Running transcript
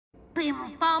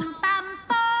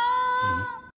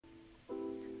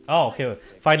Oh, okay.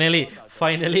 Finally.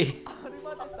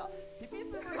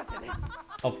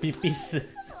 Oh, peeps.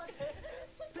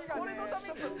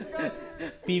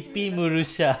 Pipi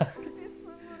Murusha.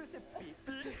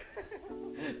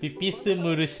 Peeps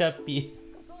Murusha P.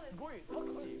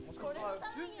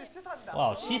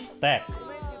 Wow, she's stacked.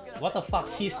 What the fuck?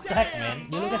 She's stacked, man.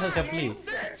 You look at her gameplay.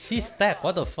 She's stacked.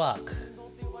 What the fuck?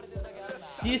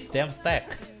 She's damn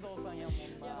stacked.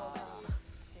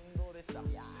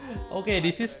 Okay,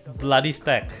 this is bloody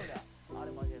stacked.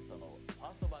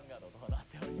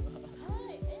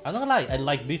 I'm not gonna lie, I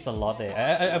like this a lot.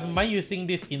 I might using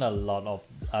this in a lot of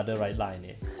other right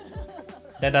line.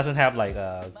 That doesn't have like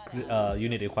a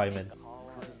unit requirement.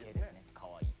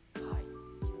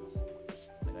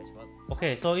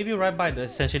 Okay, so if you ride by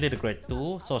essentially the grade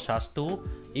 2, so charge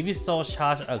 2. If you so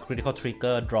charge a critical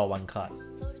trigger, draw 1 card.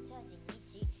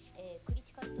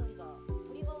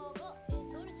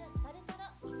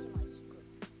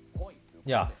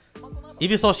 Yeah. If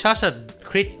you so charge a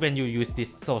crit when you use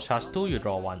this so charge 2, you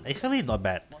draw 1. Actually not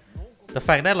bad. The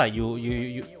fact that like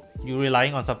you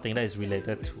relying on something that is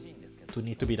related to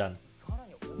need to be done.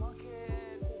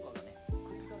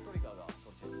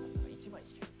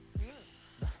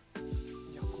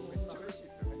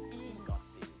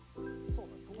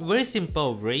 Very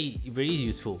simple, very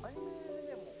useful.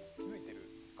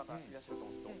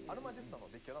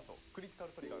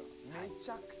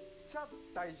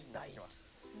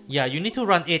 Yeah, you need to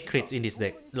run 8 crits in this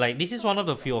deck. Like, this is one of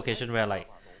the few occasions where like,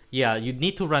 yeah, you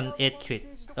need to run 8 crit.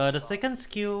 The second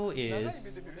skill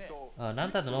is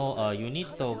you need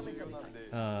to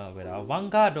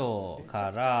Vanguard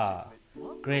から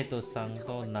グレートさん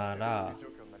となら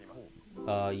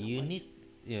ユニ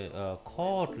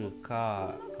コール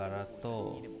から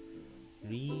と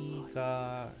リ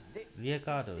ガ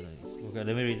ード Okay,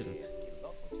 let me read it.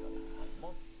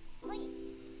 はい、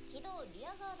起動リア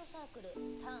ガードサークル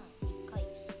ターン1回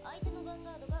相手のヴァン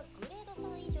ガードがグレード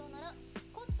3以上なら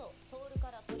コストソウル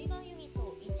からトリガーユニット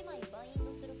を1枚バイン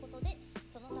ドすることで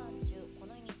そのターン中こ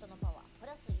のユニットのパワープ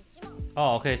ラス1万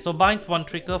Oh, okay, so bind 1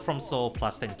 trigger from soul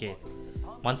plus 10k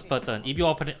once per turn if you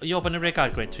open a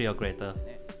record grade 3 or greater.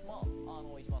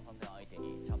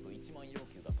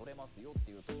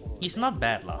 It's not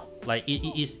bad lah. Like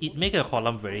it make a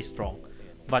column very strong,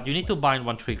 but you need to bind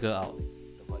 1 trigger out.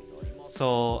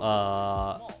 So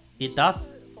it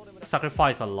does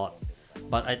sacrifice a lot,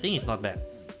 but I think it's not bad.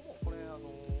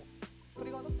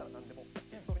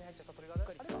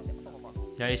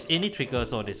 Yeah, it's any trigger,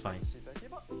 so it's fine.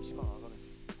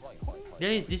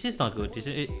 Yeah, this is not good.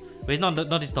 Wait, no,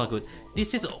 this is not good.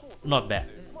 This is not bad.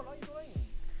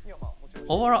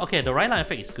 Overall, okay, the right line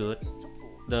effect is good.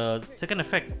 The second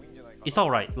effect is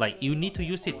alright. Like, you need to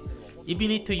use it. If you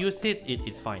need to use it, it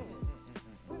is fine.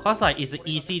 Cause like it's an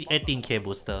easy 18k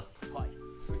booster,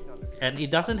 and it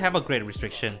doesn't have a great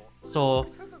restriction. So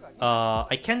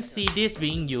I can see this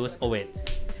being used. Oh wait,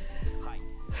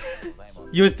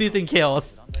 use this in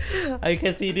chaos. I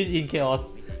can see this in chaos.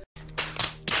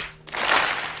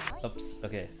 Oops.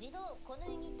 Okay.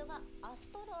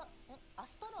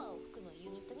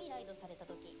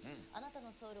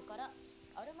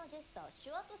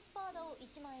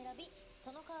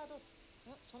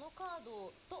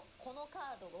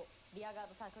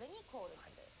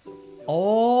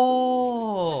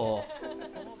 Oh.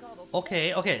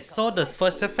 Okay. So the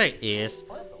first effect is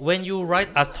when you write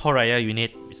Astoria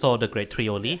unit, so the grade 3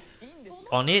 only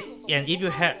on it, and if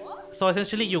you have, so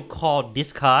essentially you call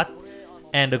this card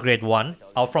and the grade 1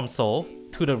 out from soul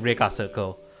to the Vanguard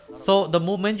circle. So the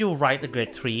moment you write the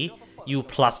grade 3, you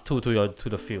plus 2 to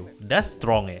the field. That's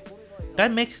strong, eh?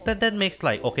 That makes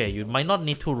like, okay, you might not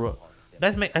need to.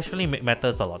 That actually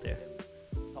matters a lot there.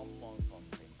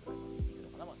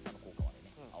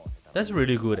 That's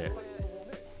really good, eh?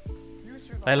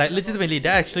 Like legitimately,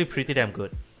 they're actually pretty damn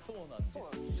good.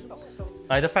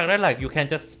 Like the fact that like you can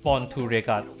just spawn 2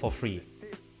 Vanguard for free.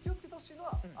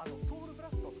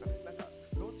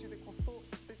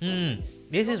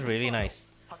 This is really nice.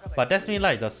 But that's mean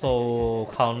like the soul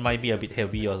count might be a bit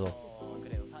heavy also.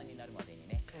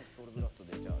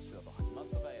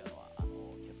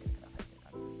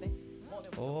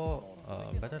 Oh,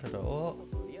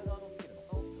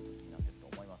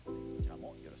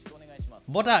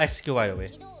 what are XQ by the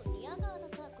way?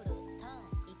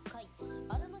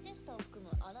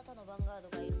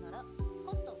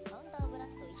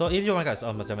 So if you want guys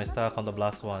on Majamesta counter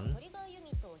blast 1.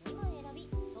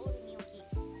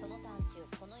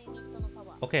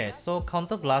 Okay, so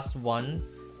counter blast 1,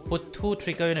 put 2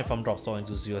 trigger unit from drop soul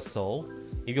into your soul.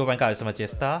 If your Vanguard is a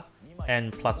Majesta,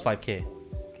 and plus 5k.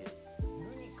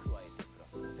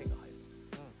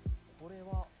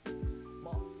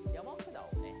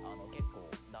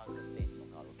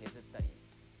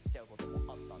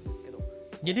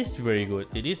 It is very good.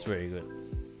 It is very good.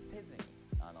 せずに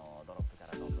ドロップか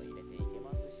らどんどん入れていけ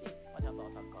ますし、ちゃんと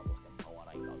アタッカーとしてもパワ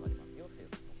ーラインが上がりますよっていう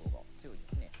ところが強いで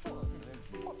すね。そうなんですよね。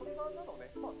トリガーなどをね、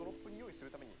ドロップに用意す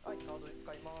るために、はい、カードで使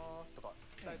いますとか、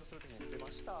スライドするときに捨てま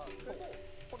した。それと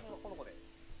この子で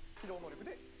起動能力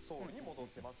でソウルに戻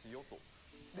せますよと。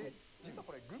で、実は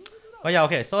これGoogle Oh yeah,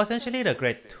 okay. So essentially the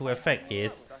grade 2 effect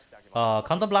is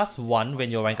counterblast 1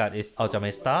 when your Vanguard is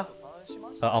Almagesta.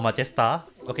 Almagesta.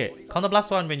 Okay,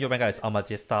 counterblast 1 when your Vanguard is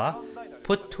Almagesta.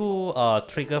 Put 2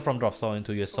 trigger from drop zone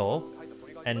into your soul,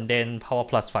 and then power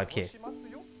plus 5k.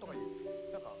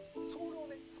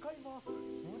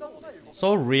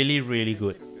 So really, really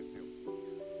good.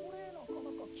 これなか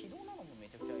なか起動なのもめ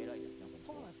ちゃくちゃ偉いですね。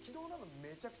そうなんです。起動なの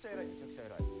めちゃくちゃ偉い。めちゃくちゃ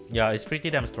偉い。Yeah, it's pretty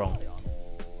damn strong.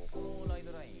 このライ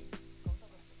ドラインカウンター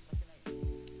ブラスト使ってないんです。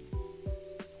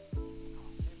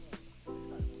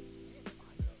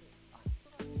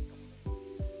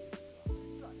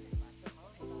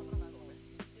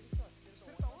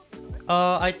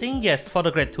I think yes, for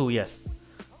the grade 2, yes.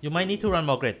 You might need to run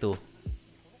more grade 2.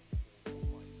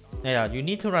 Yeah, you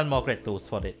need to run more grade 2s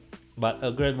for it. But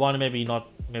a grade 1 maybe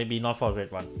not for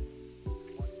grade 1.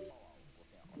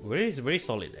 Very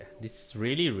solid there. This is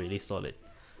really solid.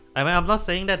 I mean, I'm not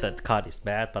saying that the card is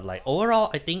bad, but like overall,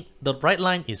 I think the right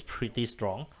line is pretty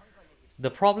strong.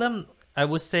 The problem I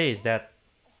would say is that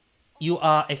you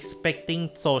are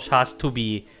expecting soul charge to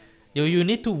be, you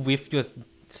need to whiff your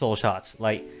soul charge.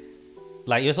 Like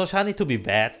your soul charge need to be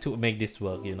bad to make this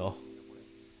work, you know.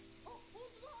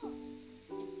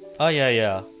 Oh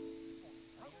yeah.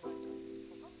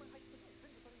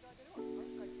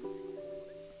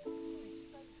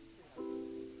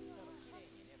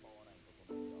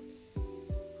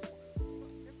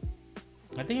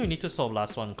 I think you need to solve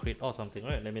last one crit or something,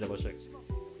 right? Let me double check.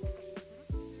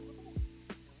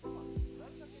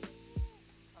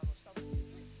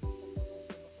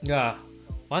 Yeah,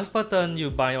 once per turn you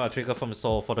buy a trigger from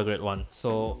soul for the grade 1.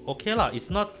 So okay lah, it's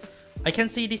not, I can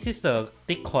see this is the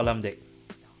thick column deck.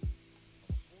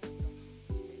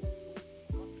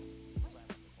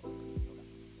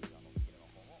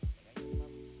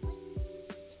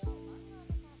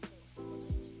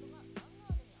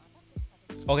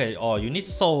 Okay, you need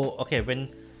to soul. Okay, when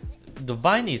the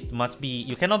bind must be,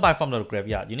 you cannot bind from the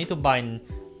graveyard. You need to bind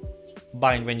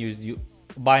when you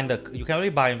bind the, you can only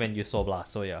bind when you soul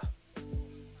blast. So yeah,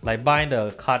 like bind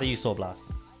the card that you soul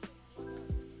blast.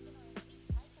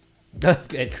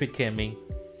 And crit gaming.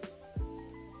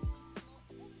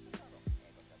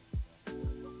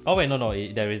 Oh wait, no,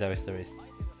 there is.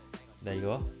 There you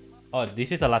go. Oh,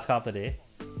 this is the last card of the day,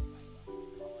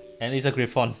 and it's a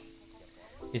Griffon.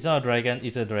 It's not a dragon,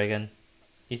 it's a dragon.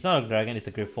 It's not a dragon, it's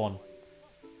a Griffon.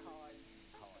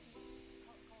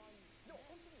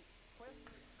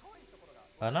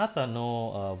 Anata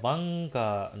no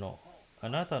Vanguard no.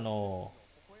 Anata no.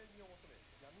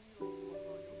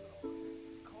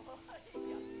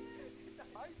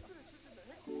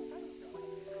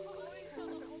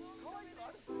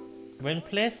 When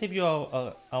placed, if you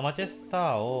are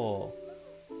Almagesta o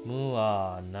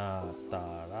Mua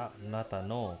Natara Nata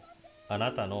no.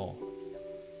 Anata no.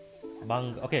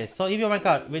 Okay, so if your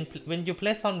Vanguard, when you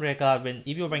place on Vanguard,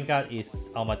 if your Vanguard is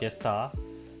Almagesta,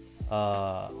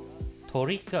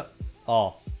 Torika,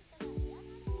 oh.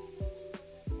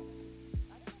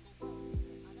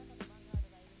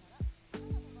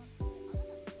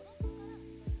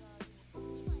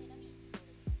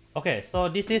 Okay, so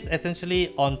this is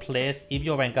essentially on place if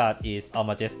your Vanguard is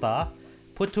Almagesta.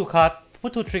 Put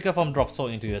two trigger from drop soul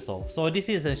into your soul. So this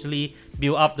is essentially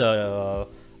build up the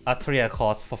Astria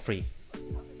cost for free.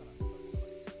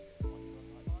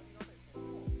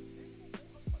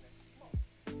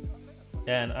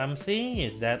 And I'm seeing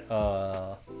is that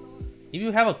if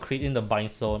you have a crit in the bind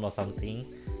zone or something,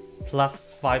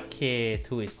 plus 5k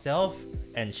to itself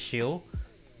and shield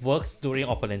works during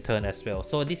opponent turn as well.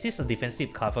 So this is a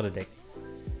defensive card for the deck.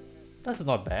 That's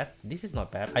not bad. This is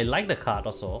not bad. I like the card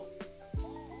also.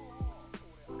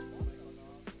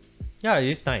 Yeah, it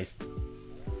is nice.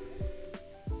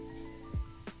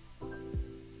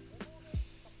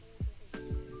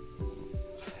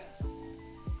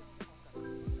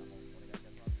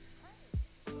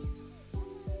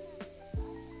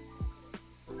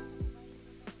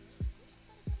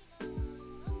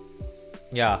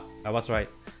 Yeah, I was right.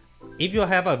 If you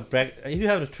have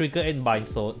a trigger in bind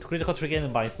zone, critical trigger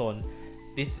in bind zone,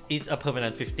 this is a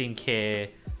permanent 15k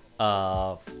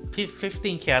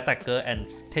 15k attacker and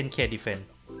 10k defense.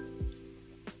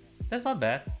 That's not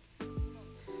bad.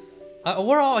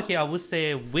 Overall, okay, I would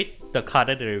say with the card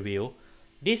that they review,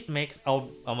 this makes our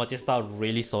Almagesta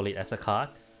really solid as a card.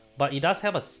 but it does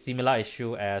have a similar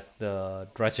issue as the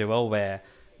Dredgeable where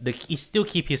it still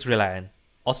keep his reliant.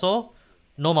 Also,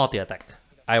 no multi-attack.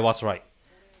 I was right.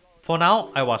 For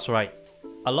now, I was right.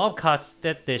 A lot of cards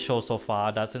that they show so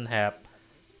far doesn't have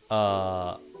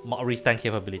restand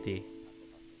capability.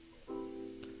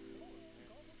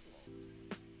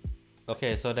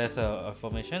 Okay, so there's a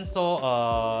formation.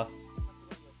 So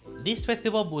this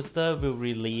festival booster will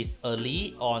release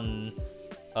early on.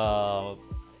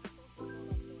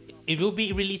 It will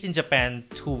be released in Japan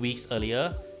 2 weeks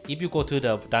earlier if you go to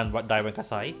the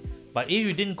Daiwankasai. But if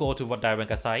you didn't go to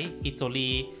Daiwankasai, it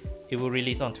will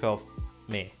release on 12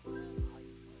 May.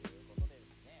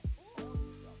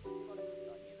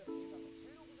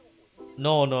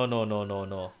 No.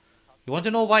 You want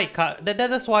to know why?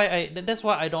 That's why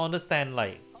I don't understand.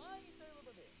 Like,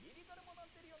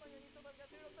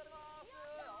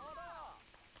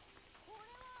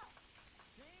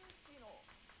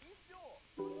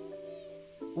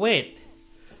 wait.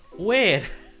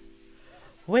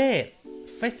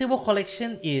 Festival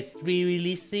collection is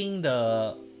re-releasing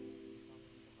the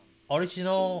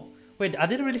original. Wait, are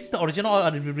they releasing the original or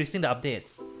are they releasing the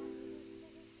updates?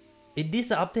 Is this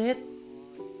the update?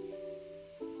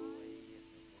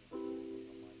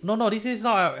 No, this is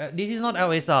not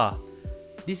LSR.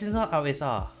 This is not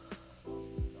LSR.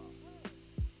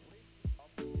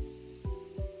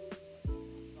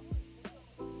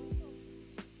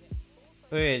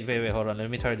 Wait, hold on. Let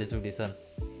me try to listen.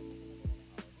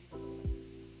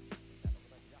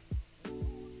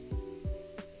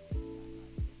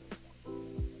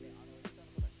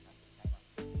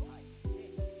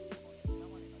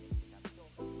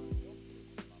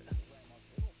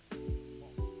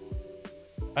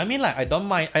 I mean, like, I don't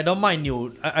mind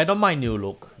new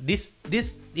look. This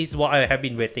is what I have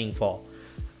been waiting for.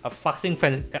 A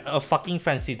fucking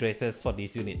fancy dresses for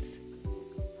these units.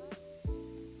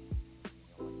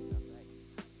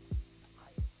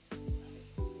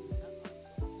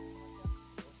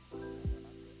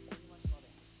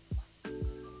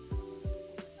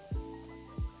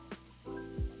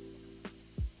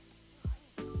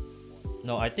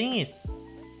 No, I think it's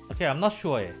okay. I'm not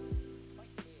sure.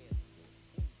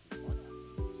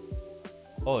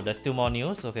 Oh, there's still more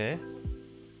news. Okay.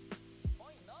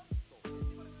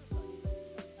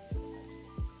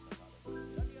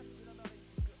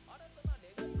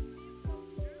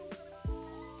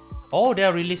 Oh, they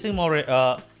are releasing more.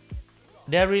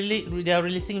 They are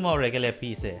releasing more regular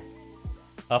pieces.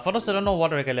 For those who don't know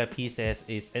what regular pieces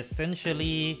is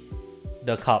essentially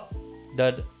the cup.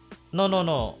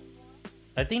 No.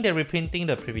 I think they're reprinting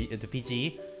the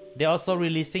PG. They're also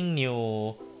releasing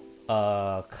new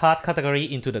card category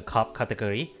into the cup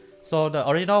category. So the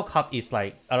original cup is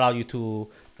like allow you to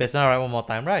best run one more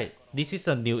time, right? This is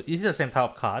the same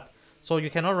type of card, so you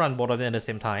cannot run both of them at the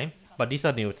same time. But these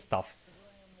are new stuff.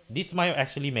 This might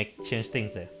actually change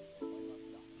things there.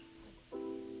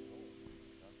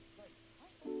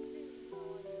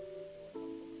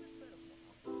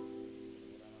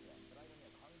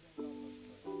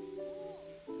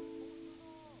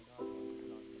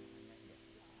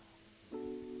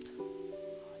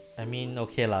 I mean,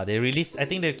 okay lah. They released. I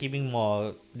think they're keeping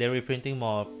more. They're reprinting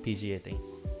more PG. I think.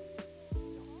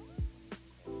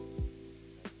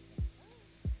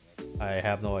 I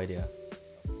have no idea.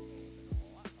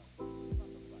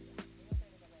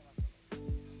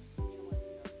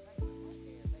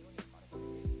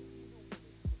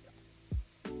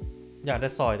 Yeah,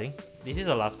 that's all I think. This is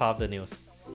the last part of the news.